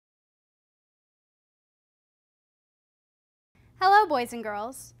Hello, boys and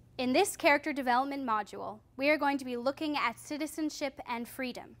girls. In this character development module, we are going to be looking at citizenship and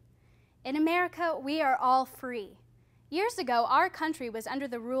freedom. In America, we are all free. Years ago, our country was under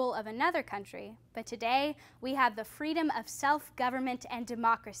the rule of another country, but today we have the freedom of self-government and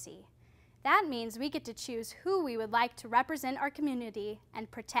democracy. That means we get to choose who we would like to represent our community and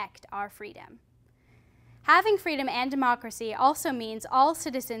protect our freedom. Having freedom and democracy also means all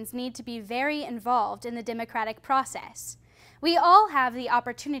citizens need to be very involved in the democratic process. We all have the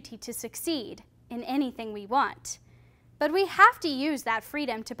opportunity to succeed in anything we want, but we have to use that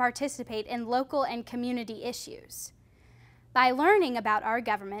freedom to participate in local and community issues. By learning about our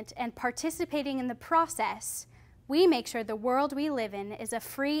government and participating in the process, we make sure the world we live in is a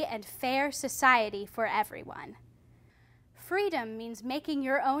free and fair society for everyone. Freedom means making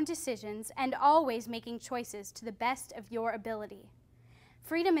your own decisions and always making choices to the best of your ability.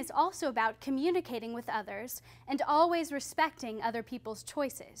 Freedom is also about communicating with others and always respecting other people's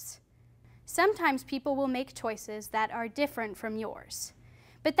choices. Sometimes people will make choices that are different from yours,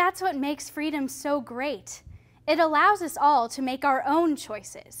 but that's what makes freedom so great. It allows us all to make our own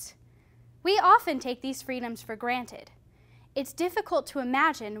choices. We often take these freedoms for granted. It's difficult to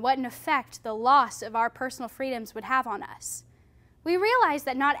imagine what an effect the loss of our personal freedoms would have on us. We realize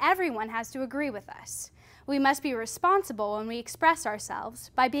that not everyone has to agree with us. We must be responsible when we express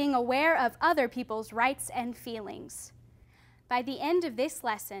ourselves by being aware of other people's rights and feelings. By the end of this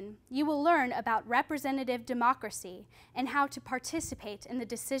lesson, you will learn about representative democracy and how to participate in the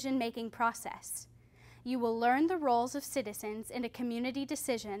decision-making process. You will learn the roles of citizens in a community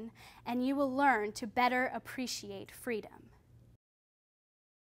decision, and you will learn to better appreciate freedom.